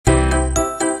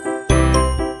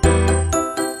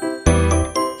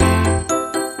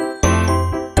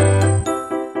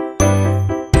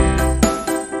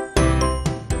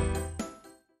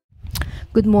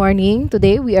Good morning.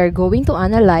 Today we are going to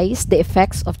analyze the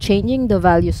effects of changing the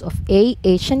values of a,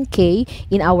 h, and k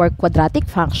in our quadratic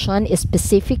function,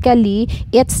 specifically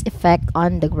its effect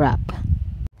on the graph.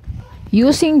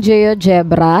 Using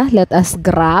GeoGebra, let us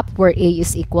graph where a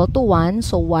is equal to 1,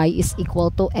 so y is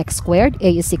equal to x squared,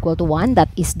 a is equal to 1, that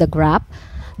is the graph.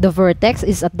 The vertex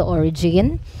is at the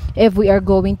origin. If we are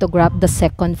going to graph the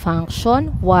second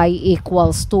function, y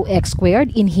equals 2x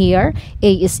squared, in here,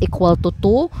 a is equal to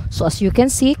 2. So as you can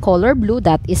see, color blue,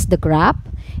 that is the graph.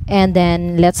 And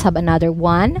then let's have another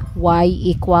one, y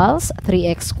equals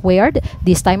 3x squared.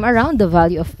 This time around, the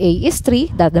value of a is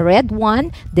 3, that the red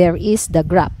one, there is the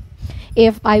graph.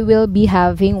 If I will be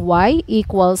having y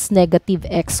equals negative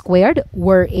x squared,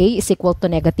 where a is equal to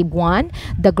negative 1,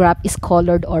 the graph is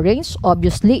colored orange.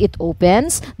 Obviously, it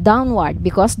opens downward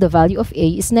because the value of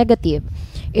a is negative.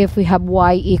 If we have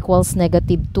y equals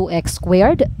negative 2x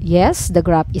squared, yes, the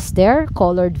graph is there,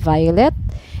 colored violet.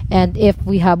 And if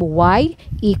we have y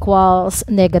equals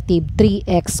negative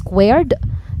 3x squared,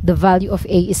 the value of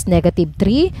a is negative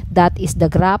 3, that is the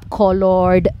graph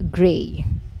colored gray.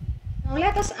 Now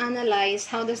let us analyze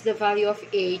how does the value of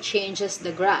a changes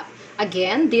the graph.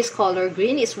 Again, this color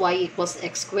green is y equals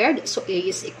x squared, so a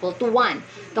is equal to 1.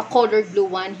 The colored blue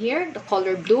one here, the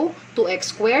color blue, 2x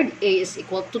squared, a is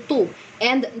equal to 2.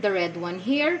 And the red one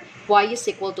here, y is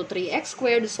equal to 3x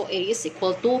squared, so a is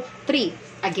equal to 3.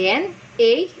 Again,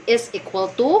 a is equal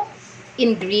to,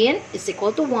 in green, is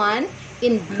equal to 1.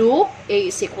 In blue,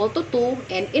 a is equal to 2,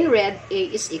 and in red, a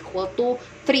is equal to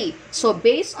 3. So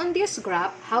based on this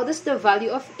graph, how does the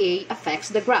value of a affects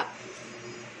the graph?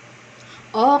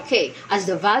 Okay, as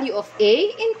the value of a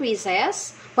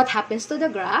increases, what happens to the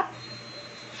graph?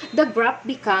 The graph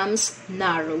becomes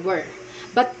narrower.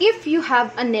 But if you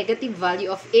have a negative value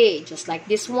of a, just like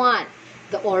this one,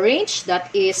 the orange,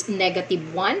 that is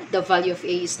negative 1, the value of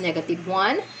a is negative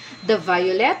 1. The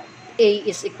violet, a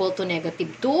is equal to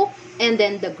negative 2, and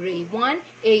then the gray one,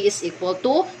 a is equal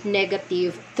to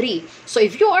negative 3. So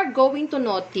if you are going to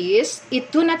notice,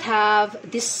 it do not have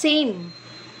the same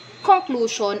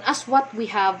conclusion as what we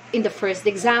have in the first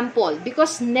example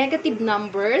because negative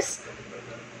numbers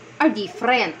are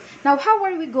different. Now, how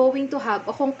are we going to have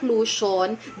a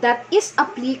conclusion that is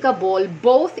applicable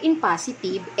both in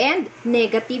positive and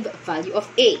negative value of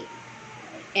a?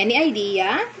 Any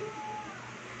idea?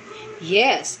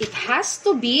 Yes, it has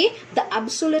to be the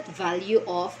absolute value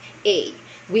of a.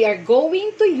 We are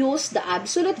going to use the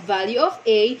absolute value of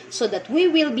a so that we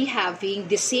will be having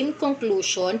the same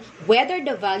conclusion whether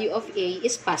the value of a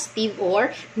is positive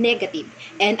or negative.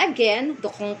 And again, the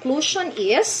conclusion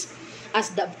is, as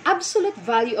the absolute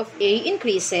value of a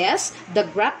increases, the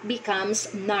graph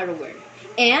becomes narrower.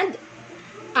 And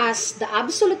as the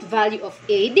absolute value of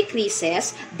a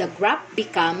decreases, the graph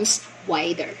becomes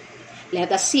wider.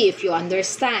 Let us see if you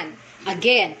understand.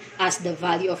 Again, as the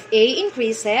value of a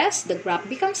increases, the graph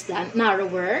becomes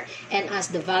narrower, and as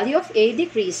the value of a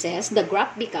decreases, the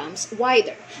graph becomes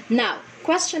wider. Now,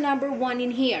 question number 1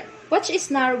 in here. Which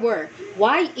is narrower?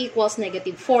 Y equals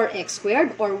negative 4x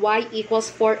squared or y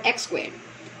equals 4x squared?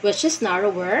 Which is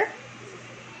narrower?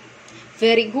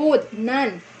 Very good.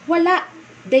 None. Wala.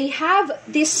 They have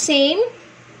the same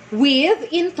width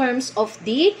in terms of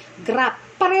the graph.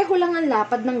 Pareho lang ang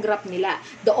lapad ng graph nila.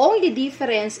 The only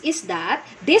difference is that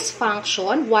this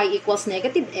function, y equals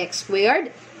negative x squared,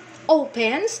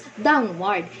 opens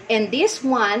downward. And this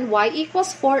one, y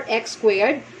equals 4x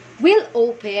squared, will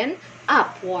open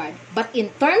upward. But in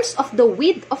terms of the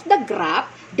width of the graph,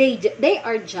 they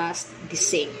are just the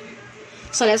same.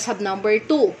 So let's have number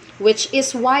 2, which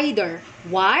is wider.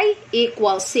 Y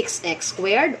equals 6x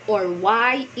squared or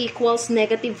y equals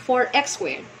negative 4x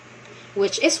squared.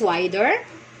 Which is wider?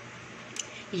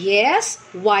 Yes,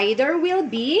 wider will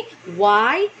be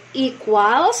y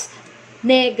equals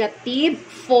negative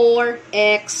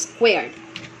 4x squared.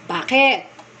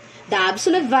 Bakit? The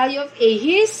absolute value of a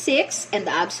here is 6 and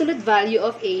the absolute value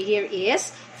of a here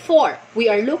is 4. We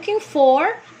are looking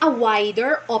for a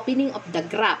wider opening of the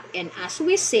graph. And as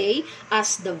we say,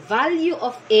 as the value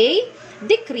of a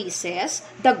decreases,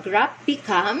 the graph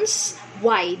becomes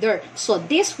wider. So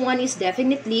this one is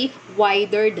definitely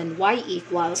wider than y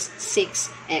equals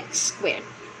 6x squared.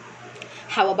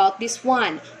 How about this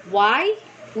one? Y,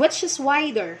 which is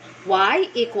wider? Y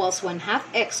equals 1/2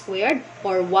 x squared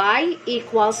or y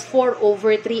equals 4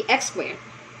 over 3x squared?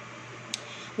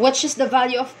 Which is the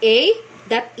value of a?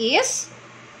 That is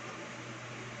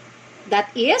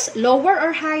lower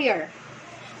or higher?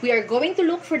 We are going to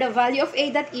look for the value of a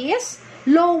that is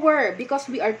lower because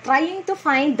we are trying to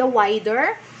find the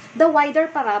wider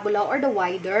parabola or the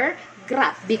wider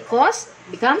graph because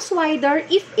becomes wider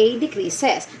if A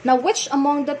decreases. Now, which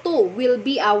among the two will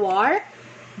be our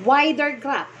wider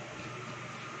graph?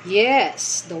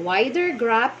 Yes, the wider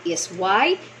graph is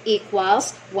y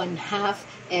equals 1/2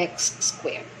 x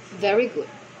squared. Very good.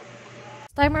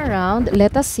 Time around,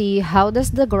 let us see how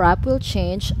does the graph will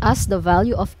change as the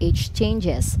value of h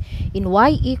changes. In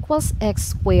y equals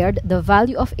x squared, the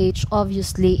value of h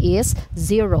obviously is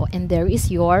 0, and there is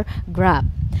your graph.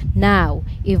 Now,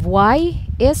 if y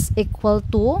is equal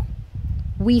to,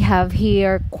 we have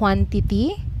here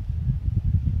quantity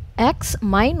x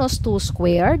minus 2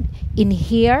 squared. In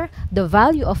here, the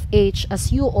value of h,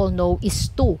 as you all know, is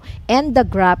 2, and the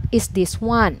graph is this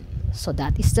one. So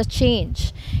that is the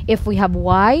change. If we have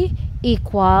y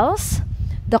equals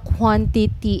the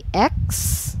quantity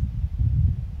x,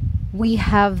 we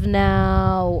have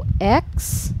now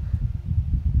x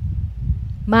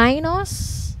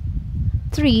minus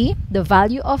 3. The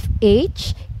value of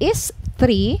h is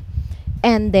 3.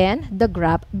 And then the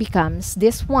graph becomes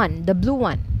this one, the blue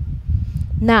one.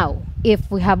 Now, if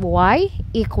we have y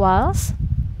equals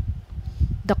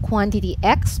the quantity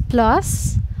x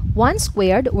plus 1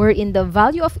 squared, wherein the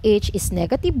value of h is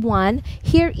 -1,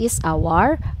 here is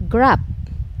our graph.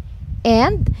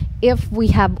 And if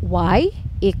we have y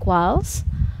equals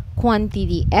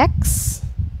quantity x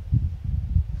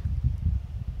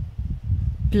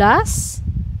plus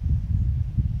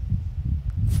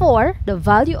 4, the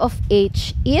value of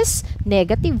h is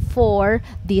 -4.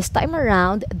 This time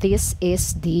around, this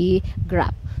is the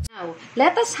graph. Now,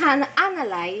 let us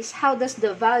analyze how does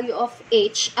the value of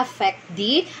h affect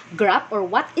the graph, or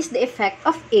what is the effect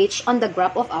of h on the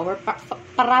graph of our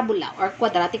parabola or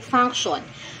quadratic function.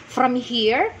 From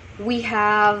here, we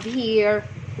have here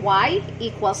y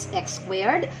equals x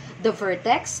squared. The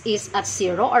vertex is at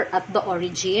 0 or at the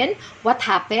origin. What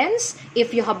happens if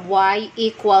you have y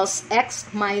equals x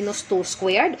minus 2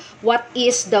 squared? What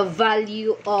is the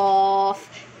value of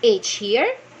h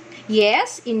here?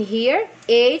 Yes, in here,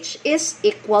 h is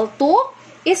equal to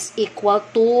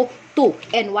 2.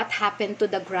 And what happened to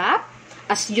the graph?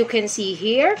 As you can see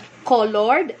here,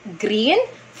 colored green.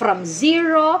 From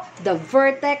 0, the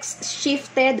vertex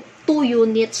shifted 2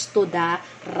 units to the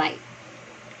right.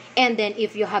 And then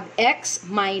if you have x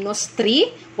minus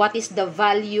 3, what is the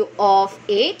value of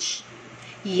h?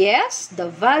 Yes, the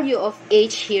value of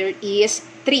h here is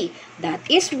 3. That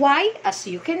is why, as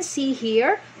you can see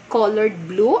here, colored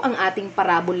blue ang ating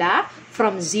parabola.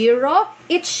 From 0,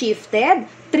 it shifted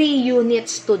 3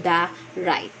 units to the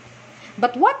right.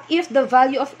 But what if the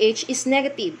value of h is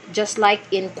negative, just like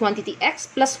in quantity x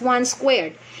plus 1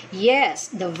 squared?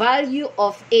 Yes, the value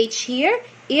of h here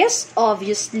is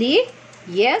obviously,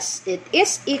 yes, it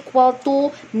is equal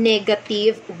to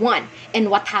 -1. And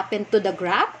what happened to the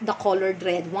graph, the colored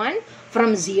red one?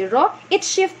 From 0, it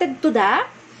shifted to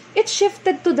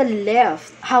the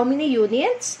left. How many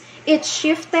units? It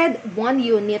shifted 1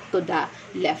 unit to the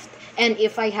left. And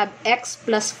if I have x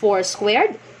plus 4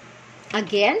 squared,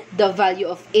 again, the value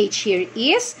of h here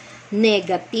is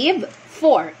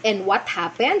 -4. And what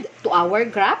happened to our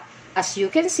graph? As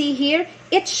you can see here,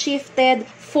 it shifted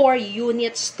 4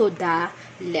 units to the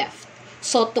left.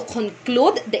 So to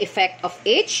conclude the effect of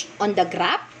h on the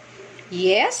graph,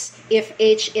 yes, if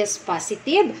h is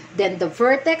positive, then the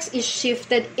vertex is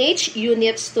shifted h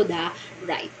units to the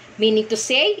right. Meaning to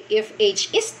say, if h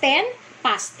is 10,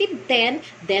 positive 10,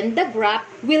 then the graph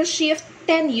will shift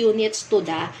 10 units to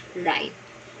the right.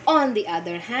 On the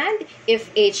other hand, if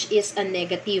h is a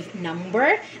negative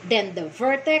number, then the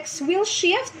vertex will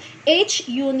shift h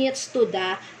units to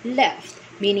the left.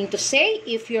 Meaning to say,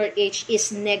 if your h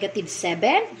is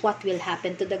 -7, what will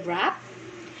happen to the graph?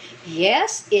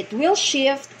 Yes, it will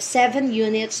shift 7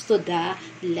 units to the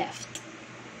left.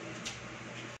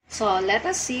 So let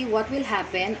us see what will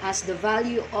happen as the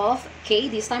value of k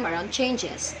this time around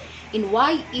changes. In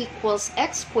y equals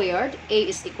x squared,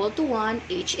 a is equal to 1,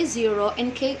 h is 0,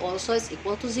 and k also is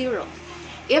equal to 0.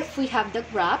 If we have the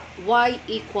graph y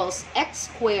equals x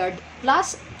squared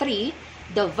plus 3,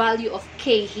 the value of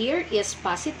k here is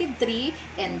 +3,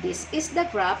 and this is the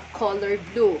graph colored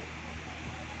blue.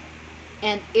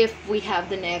 And if we have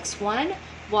the next one,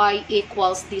 y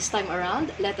equals this time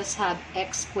around, let us have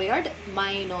x squared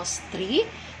minus 3.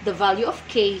 The value of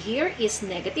k here is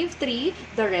 -3,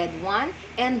 the red one,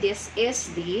 and this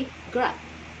is the graph.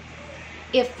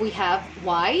 If we have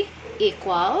y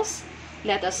equals,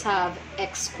 let us have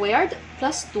x squared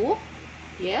plus 2.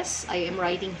 Yes, I am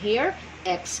writing here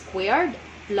x squared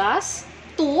plus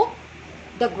 2.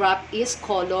 The graph is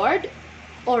colored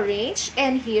orange,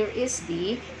 and here is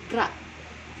the graph.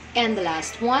 And the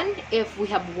last one, if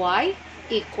we have y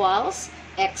equals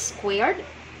x squared.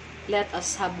 Let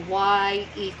us have y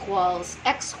equals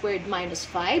x squared minus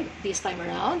 5 this time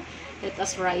around. Let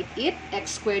us write it,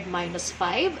 x squared minus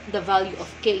 5. The value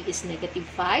of k is negative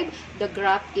 5. The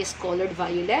graph is colored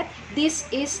violet. This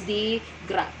is the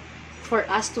graph. For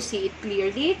us to see it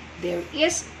clearly, there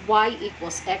is y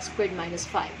equals x squared minus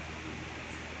 5.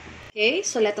 Okay,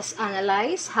 so let us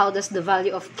analyze how does the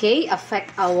value of k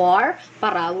affect our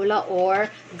parabola or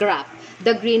graph.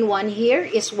 The green one here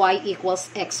is y equals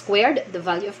x squared. The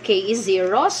value of k is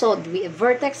 0, so the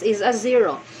vertex is a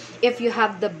 0. If you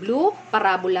have the blue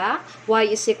parabola, y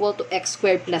is equal to x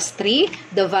squared plus 3.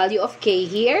 The value of k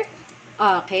here,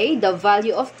 the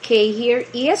value of k here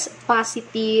is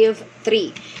positive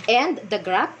 3. And the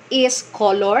graph is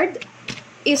colored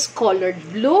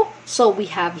blue. So we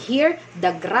have here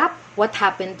the graph. What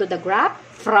happened to the graph?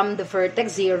 From the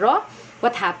vertex 0,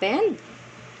 what happened?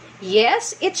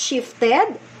 Yes, it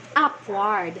shifted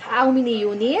upward. How many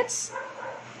units?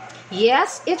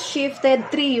 Yes, it shifted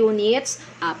 3 units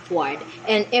upward.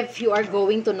 And if you are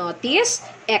going to notice,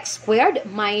 x squared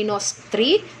minus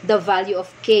 3, the value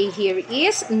of k here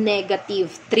is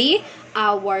negative 3.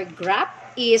 Our graph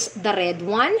is the red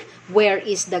one. Where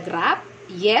is the graph?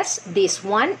 Yes, this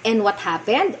one. And what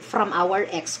happened from our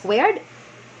x squared?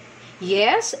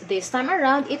 Yes, this time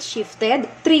around, it shifted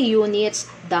 3 units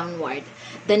downward.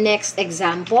 The next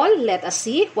example, let us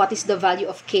see what is the value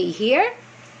of k here.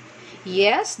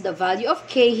 Yes, the value of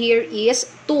k here is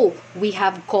 2. We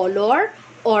have color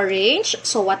orange.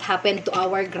 So what happened to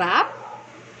our graph?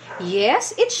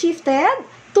 Yes, it shifted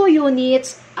 2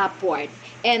 units upward.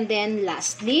 And then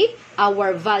lastly,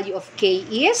 our value of k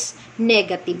is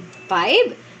negative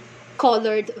 5.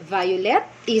 Colored violet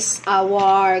is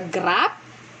our graph.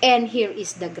 And here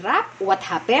is the graph. What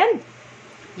happened?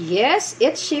 Yes,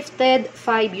 it shifted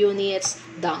 5 units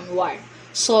downward.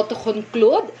 So to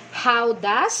conclude, how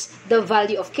does the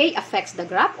value of k affects the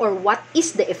graph, or what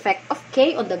is the effect of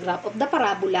k on the graph of the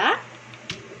parabola?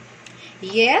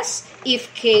 Yes,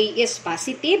 if k is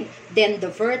positive, then the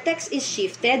vertex is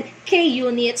shifted k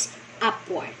units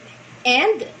upward.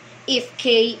 And if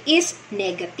k is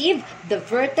negative, the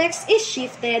vertex is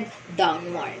shifted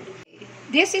downward.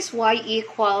 This is y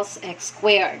equals x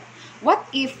squared. What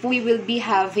if we will be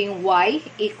having y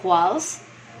equals,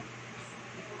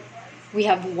 we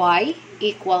have y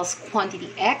equals quantity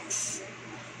x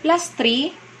plus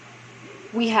 3.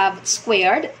 We have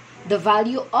squared. The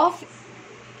value of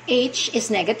h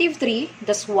is negative 3.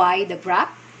 That's why the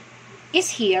graph is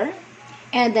here.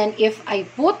 And then if I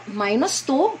put minus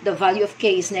 2, the value of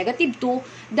k is negative 2,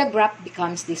 the graph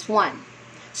becomes this one.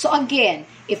 So again,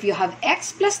 if you have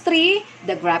x plus 3,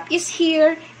 the graph is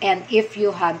here. And if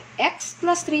you have x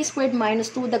plus 3 squared minus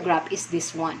 2, the graph is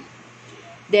this one.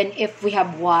 Then if we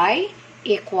have y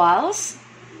equals,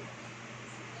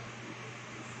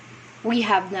 we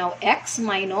have now x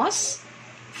minus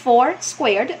 4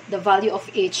 squared. The value of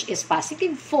h is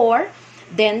positive 4.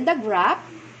 Then the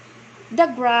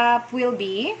graph will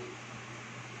be,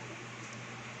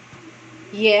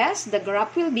 yes, the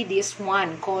graph will be this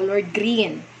one, colored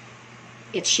green.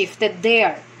 It shifted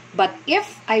there. But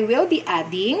if I will be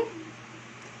adding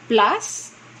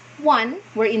plus 1,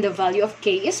 wherein the value of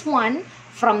k is 1,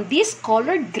 from this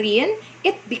colored green,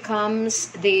 it becomes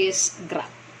this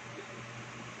graph.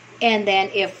 And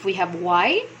then if we have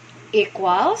y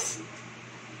equals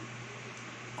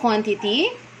quantity,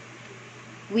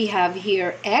 we have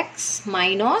here x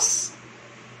minus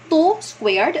 2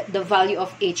 squared. The value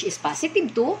of h is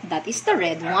positive 2. That is the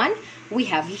red one we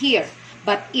have here.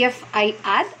 But if I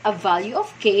add a value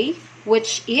of k,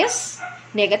 which is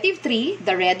negative 3,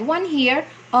 the red one here,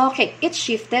 okay, it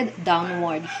shifted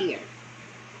downward here.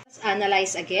 Let's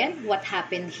analyze again what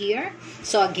happened here.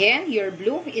 So again, your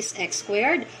blue is x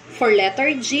squared. For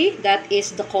letter G, that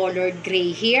is the colored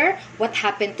gray here. What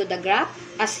happened to the graph?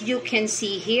 As you can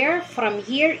see here, from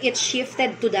here, it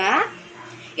shifted to the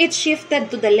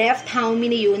left. How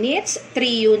many units? 3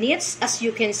 units, as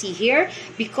you can see here,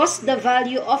 because the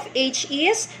value of h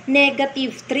is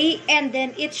negative 3, and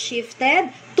then it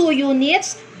shifted 2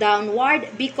 units downward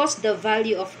because the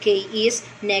value of k is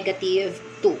negative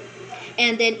 2.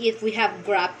 And then if we have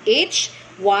graph h,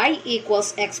 y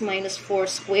equals x minus 4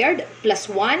 squared plus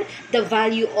 1, the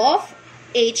value of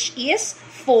h is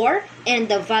 4 and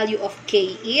the value of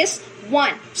k is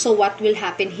 1. So what will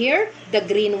happen here? The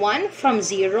green one from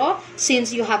 0,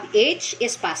 since you have h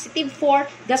is positive 4,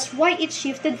 that's why it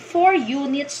shifted 4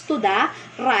 units to the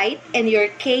right, and your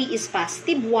k is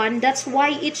positive 1, that's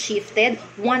why it shifted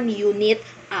 1 unit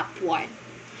upward.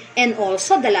 And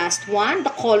also the last one, the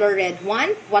color red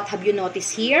one, what have you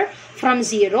noticed here? From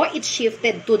 0, it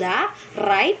shifted to the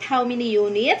right. How many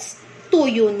units? 2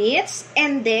 units.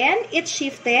 And then it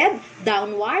shifted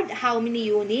downward. How many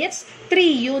units? 3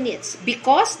 units.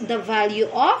 Because the value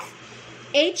of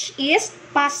H is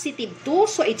positive 2,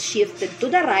 so it shifted to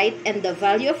the right, and the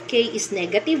value of K is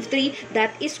negative 3.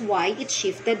 That is why it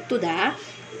shifted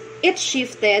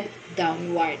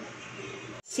downward.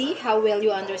 See how well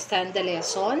you understand the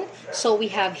lesson? So we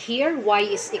have here y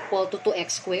is equal to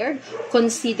 2x squared.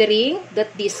 Considering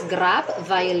that this graph,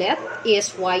 violet,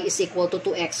 is y is equal to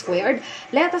 2x squared,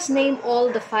 let us name all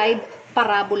the 5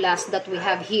 parabolas that we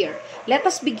have here. Let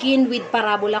us begin with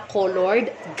parabola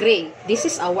colored gray. This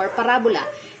is our parabola.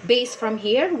 Based from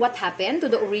here, what happened to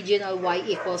the original y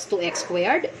equals 2x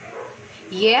squared?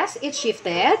 Yes, it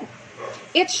shifted.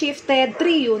 It shifted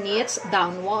 3 units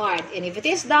downward. And if it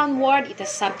is downward, it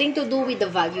has something to do with the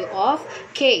value of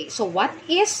K. So what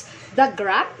is the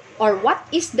graph, or what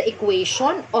is the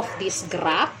equation of this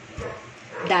graph?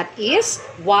 That is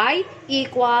y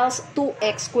equals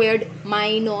 2x squared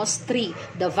minus 3.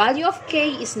 The value of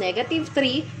K is negative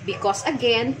 3 because,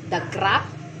 again, the graph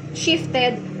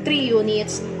shifted 3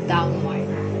 units downward.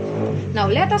 Now,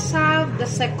 let us have the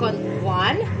second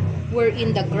one,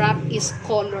 wherein the graph is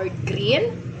colored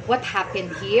green. What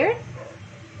happened here?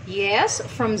 Yes,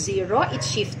 from 0, it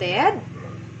shifted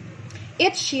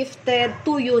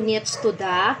 2 units to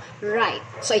the right.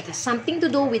 So it has something to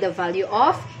do with the value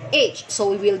of H.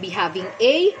 So we will be having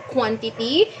a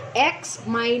quantity x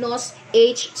minus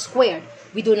H squared.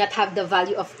 We do not have the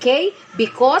value of K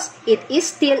because it is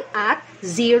still at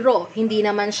 0. Hindi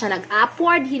naman siya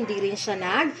nag-upward, hindi rin siya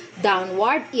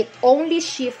nag-downward. It only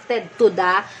shifted to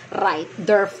the right.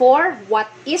 Therefore,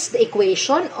 what is the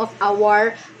equation of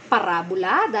our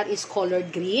parabola that is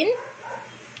colored green?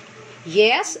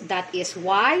 Yes, that is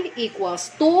y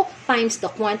equals 2 times the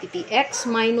quantity x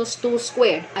minus 2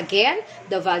 squared. Again,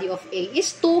 the value of A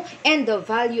is 2 and the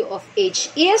value of H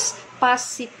is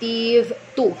positive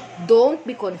 2. Don't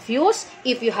be confused.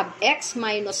 If you have x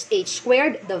minus H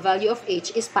squared, the value of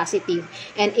H is positive.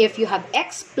 And if you have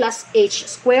x plus H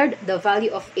squared, the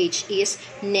value of H is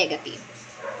negative.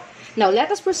 Now, let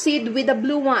us proceed with the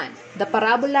blue one. The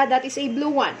parabola that is a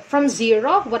blue one. From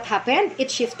 0, what happened?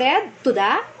 It shifted to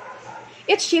the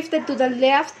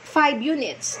left 5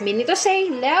 units. Meaning to say,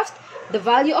 left, the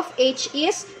value of H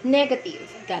is negative.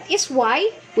 That is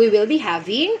why we will be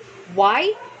having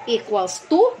y equals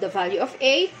to the value of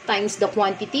A times the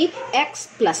quantity x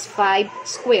plus 5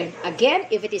 squared. Again,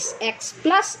 if it is x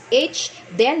plus H,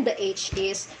 then the H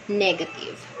is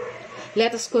negative.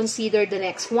 Let us consider the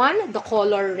next one, the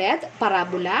color red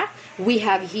parabola. We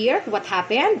have here, what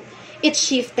happened? It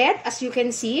shifted, as you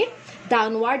can see,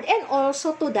 downward and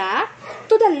also to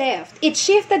the left. It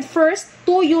shifted first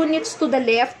 2 units to the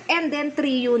left and then 3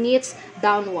 units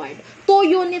downward. 2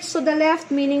 units to the left,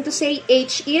 meaning to say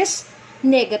H is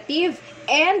negative,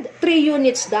 and 3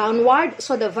 units downward,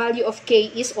 so the value of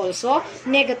K is also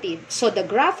negative. So the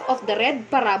graph of the red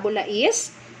parabola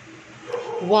is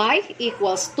y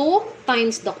equals 2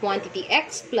 times the quantity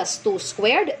x plus 2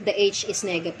 squared, the H is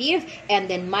negative, and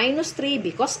then minus 3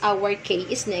 because our K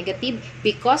is negative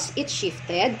because it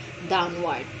shifted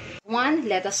downward.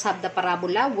 Let us have the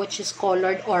parabola which is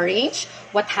colored orange.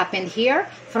 What happened here?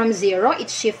 From 0, it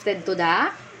shifted to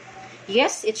the,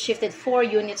 yes, it shifted 4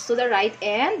 units to the right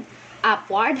and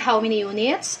upward. How many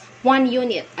units? 1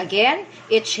 unit. Again,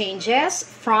 it changes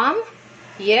from,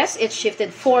 yes, it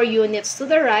shifted 4 units to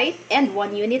the right and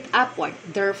 1 unit upward.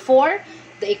 Therefore,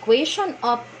 the equation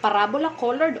of parabola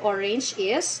colored orange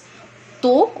is 2,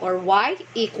 or y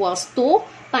equals 2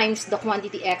 times the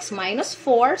quantity x minus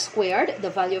 4 squared. The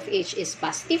value of H is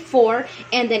positive 4,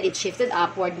 and then it shifted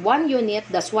upward 1 unit.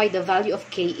 That's why the value of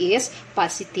K is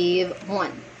positive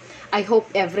 1. I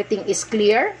hope everything is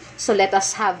clear. So let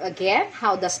us have again,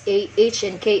 how does A, H,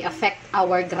 and K affect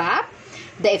our graph?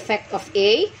 The effect of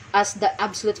A, as the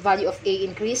absolute value of A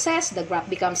increases, the graph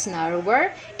becomes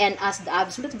narrower, and as the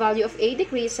absolute value of A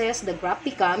decreases, the graph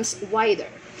becomes wider.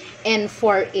 And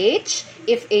for H,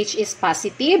 if H is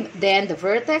positive, then the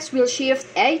vertex will shift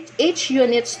H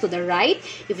units to the right.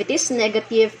 If it is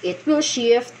negative, it will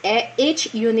shift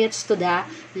H units to the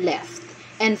left.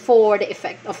 And for the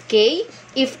effect of K,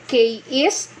 if K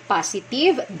is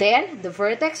positive, then the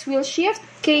vertex will shift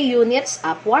K units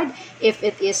upward. If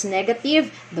it is negative,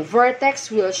 the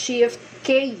vertex will shift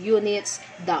K units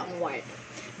downward.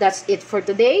 That's it for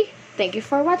today. Thank you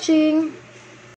for watching.